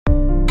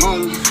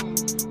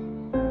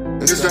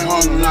It's that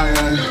Harlem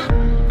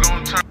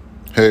night.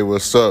 Hey,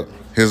 what's up?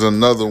 Here's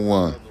another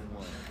one.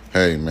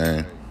 Hey,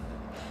 man,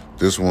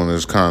 this one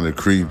is kind of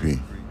creepy.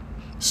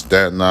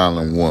 Staten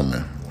Island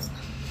woman.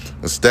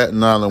 A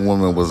Staten Island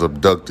woman was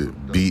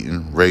abducted,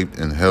 beaten, raped,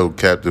 and held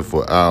captive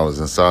for hours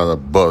inside a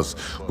bus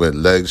with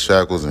leg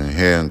shackles and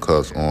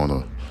handcuffs on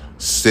her.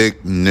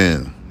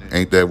 Sickening.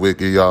 Ain't that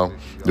wicked, y'all?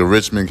 The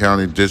Richmond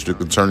County District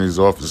Attorney's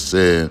Office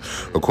said,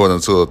 according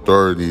to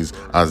authorities,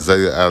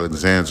 Isaiah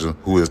Alexander,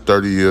 who is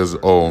 30 years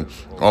old,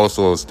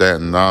 also of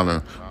Staten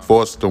Island,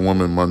 forced the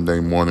woman Monday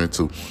morning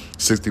to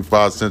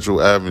 65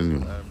 Central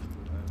Avenue,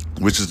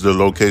 which is the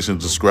location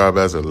described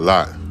as a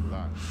lot.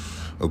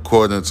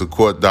 According to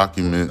court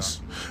documents,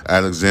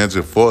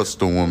 Alexander forced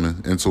the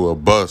woman into a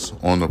bus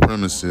on the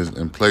premises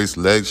and placed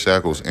leg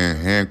shackles and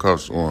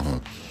handcuffs on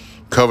her,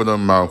 covered her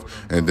mouth,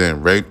 and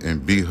then raped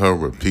and beat her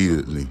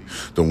repeatedly.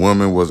 The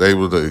woman was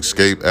able to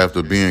escape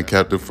after being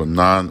captive for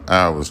 9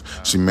 hours.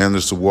 She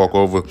managed to walk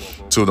over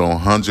to the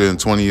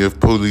 120th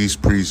Police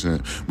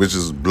Precinct, which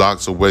is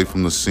blocks away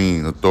from the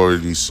scene,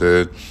 authorities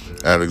said.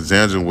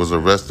 Alexander was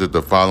arrested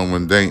the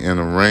following day and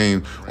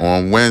arraigned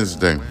on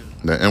Wednesday.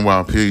 The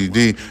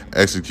NYPD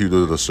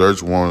executed a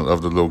search warrant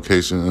of the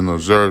location and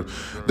observed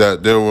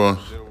that there were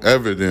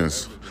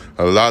evidence,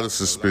 a lot of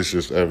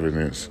suspicious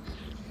evidence,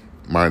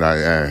 might I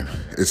add.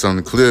 It's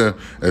unclear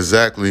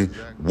exactly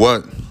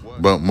what,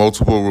 but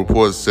multiple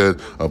reports said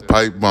a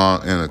pipe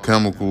bomb and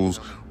chemicals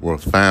were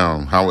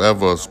found.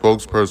 However, a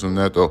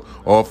spokesperson at the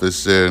office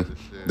said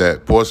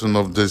that portion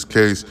of this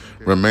case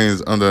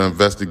remains under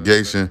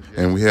investigation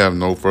and we have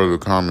no further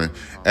comment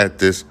at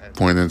this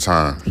point in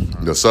time.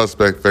 The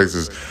suspect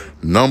faces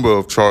a number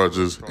of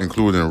charges,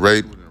 including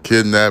rape,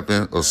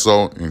 kidnapping,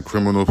 assault, and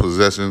criminal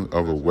possession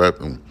of a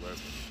weapon.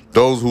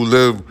 Those who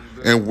live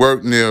and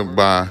work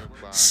nearby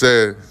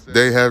said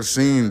they have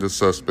seen the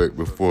suspect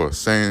before,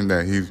 saying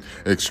that he's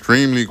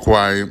extremely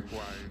quiet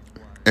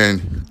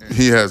and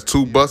he has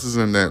 2 buses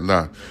in that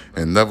lot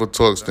and never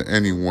talks to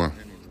anyone.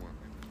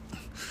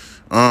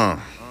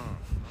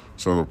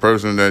 So the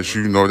person that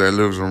you know that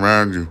lives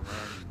around you,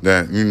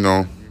 that you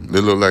know, they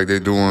look like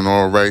they're doing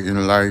all right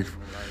in life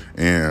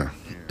and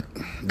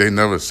they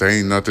never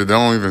say nothing. They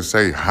don't even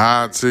say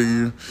hi to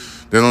you.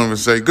 They don't even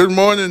say, good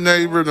morning,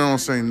 neighbor. They don't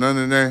say none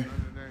of that.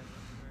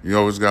 You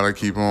always got to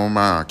keep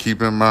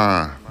in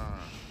mind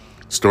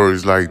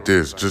stories like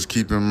this. Just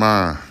keep in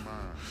mind.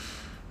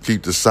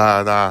 Keep the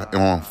side eye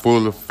on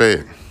full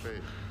effect.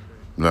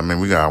 I mean,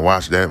 we got to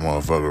watch that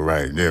motherfucker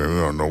right there. We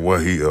don't know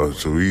what he up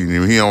to.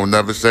 He don't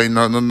never say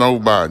nothing to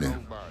nobody.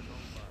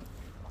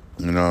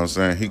 You know what I'm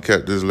saying? He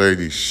kept this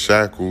lady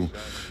shackled,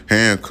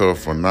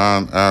 handcuffed for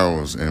 9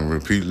 hours and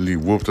repeatedly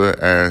whooped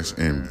her ass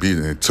and beat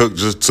her. And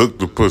just took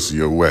the pussy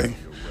away.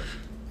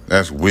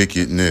 That's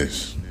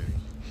wickedness.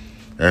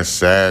 That's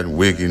sad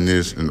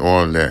wickedness and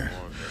all that.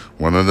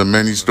 One of the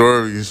many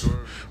stories,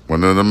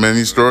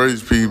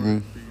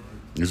 people.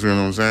 You see what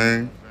I'm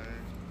saying?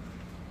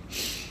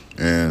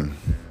 And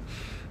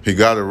he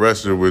got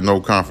arrested with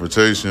no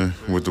confrontation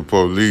with the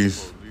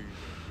police.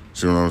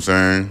 See what I'm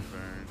saying?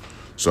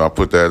 So I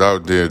put that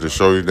out there to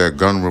show you that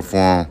gun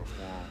reform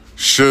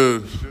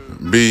should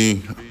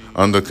be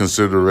under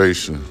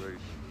consideration.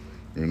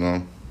 You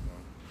know?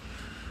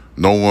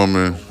 No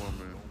woman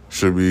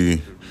should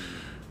be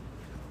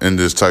in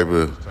this type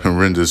of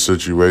horrendous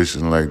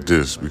situation like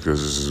this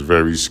because this is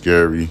very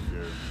scary,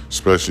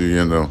 especially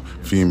in the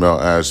female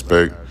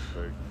aspect.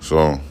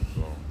 So,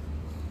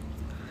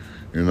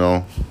 you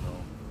know,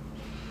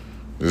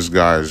 this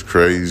guy is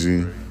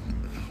crazy.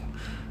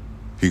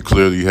 He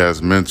clearly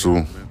has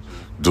mental,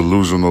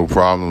 delusional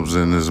problems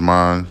in his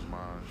mind,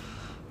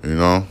 you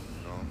know.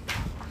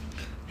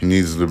 He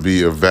needs to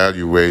be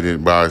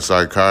evaluated by a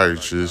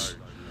psychiatrist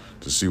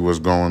to see what's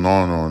going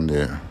on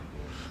there,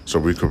 so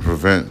we can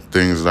prevent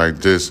things like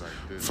this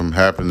from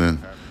happening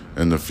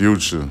in the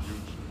future.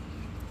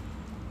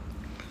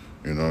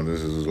 You know,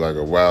 this is like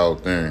a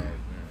wild thing.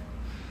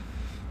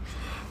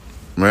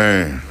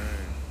 Man.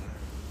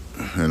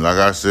 And like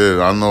I said,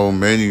 I know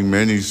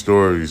many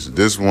stories.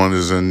 This one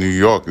is in New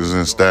York, is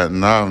in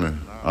Staten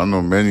Island. I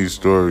know many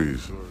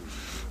stories.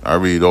 I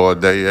read all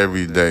day,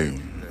 every day.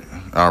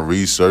 I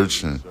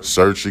research and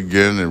search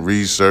again and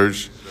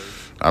research.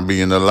 I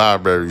be in the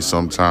library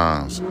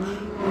sometimes.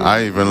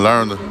 I even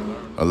learned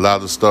a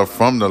lot of stuff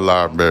from the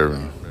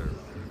library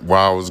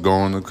while I was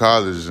going to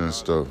college and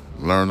stuff.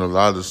 Learned a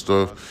lot of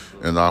stuff,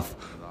 and I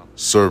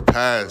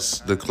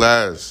surpassed the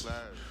class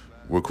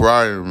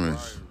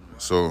requirements.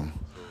 So,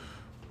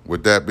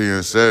 with that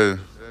being said,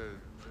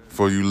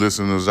 for you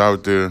listeners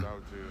out there,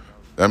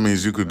 that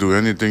means you could do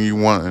anything you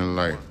want in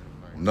life.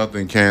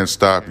 Nothing can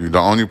stop you. The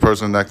only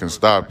person that can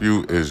stop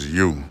you is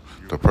you,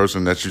 the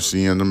person that you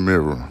see in the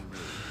mirror.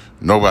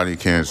 Nobody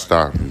can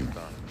stop you.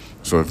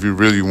 So if you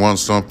really want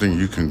something,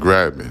 you can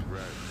grab it,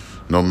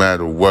 no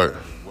matter what.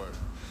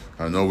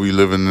 I know we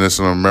live in this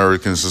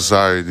American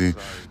society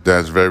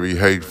that's very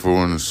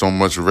hateful and there's so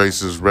much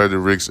racist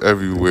rhetorics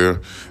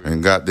everywhere,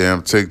 and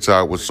goddamn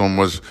TikTok with so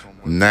much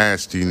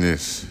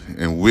nastiness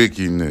and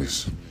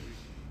wickedness.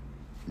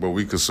 but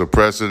we could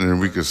suppress it and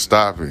we could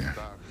stop it.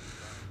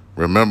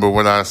 Remember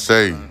what I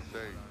say.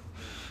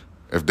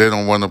 If they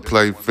don't want to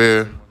play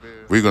fair,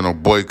 we're going to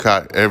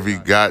boycott every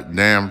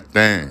goddamn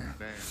thing.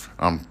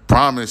 I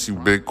promise you,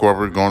 big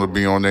corporate going to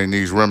be on their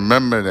knees.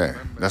 Remember that.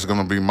 That's going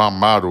to be my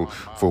motto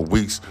for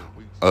weeks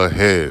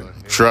ahead.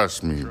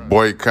 Trust me.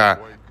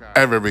 Boycott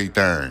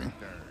everything.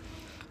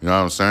 You know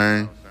what I'm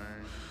saying?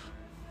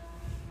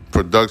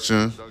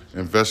 Production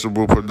and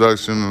vegetable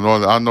production and all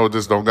that. I know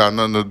this don't got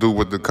nothing to do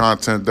with the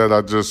content that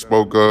I just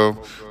spoke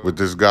of with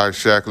this guy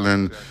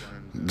shackling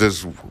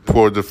this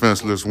poor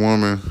defenseless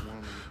woman.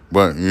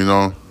 But, you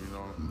know,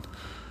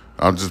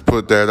 I'll just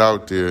put that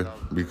out there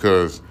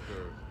because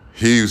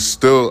he's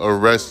still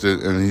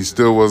arrested and he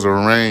still was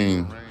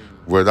arraigned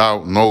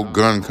without no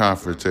gun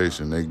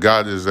confrontation. They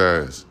got his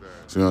ass.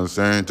 See what I'm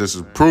saying? This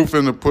is proof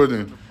in the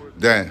pudding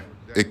that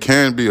it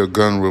can be a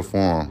gun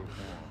reform.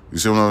 You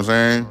see what I'm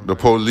saying? The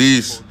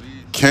police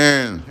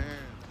can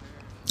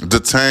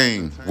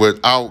detain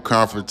without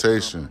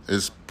confrontation.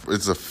 It's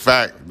a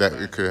fact that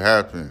it could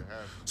happen.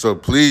 So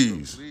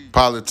please,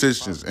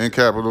 politicians in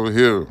Capitol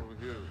Hill,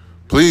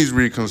 please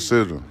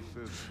reconsider.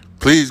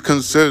 Please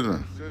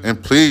consider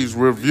and please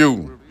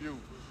review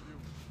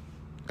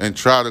and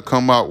try to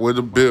come out with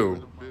a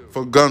bill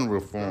for gun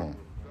reform.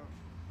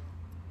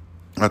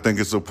 I think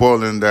it's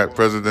appalling that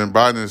President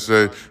Biden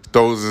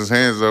throws his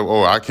hands up,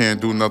 oh, I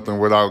can't do nothing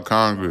without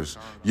Congress.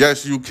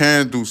 Yes, you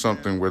can do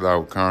something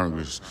without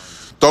Congress.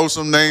 Throw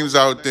some names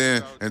out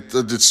there and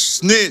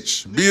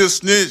snitch. Be a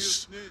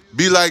snitch.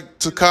 Be like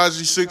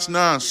Tekashi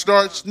 6ix9ine.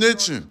 Start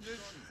snitching.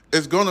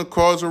 It's going to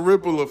cause a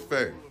ripple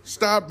effect.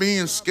 Stop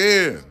being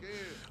scared.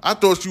 I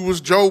thought you was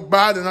Joe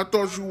Biden. I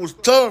thought you was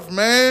tough,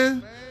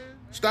 man.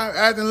 Stop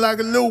acting like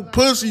a little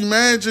pussy,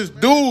 man. Just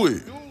do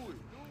it.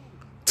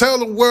 Tell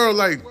the world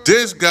like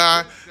this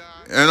guy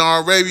and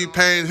already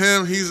paying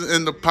him, he's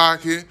in the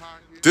pocket.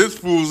 This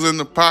fool's in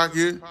the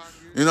pocket.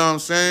 You know what I'm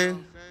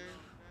saying?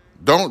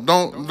 Don't,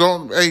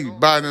 hey,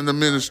 Biden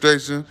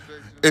administration.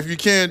 If you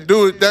can't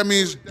do it, that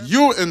means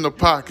you're in the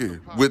pocket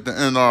with the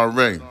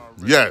NRA.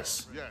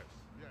 Yes.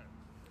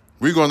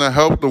 We're going to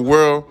help the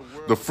world,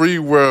 the free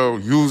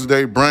world, use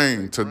their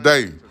brain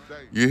today.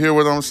 You hear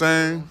what I'm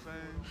saying?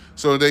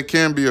 So there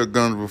can be a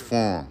gun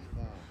reform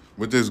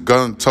with this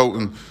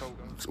gun-toting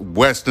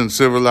Western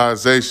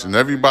civilization.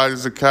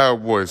 Everybody's a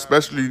cowboy,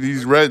 especially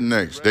these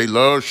rednecks. They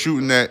love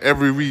shooting at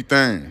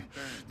everything.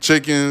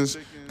 Chickens,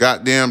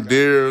 goddamn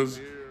deers,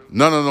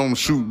 none of them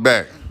shoot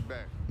back.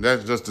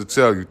 That's just to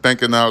tell you,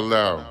 thinking out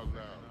loud.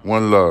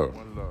 One love.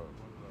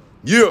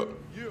 Yeah.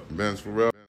 Ben's Pharrell.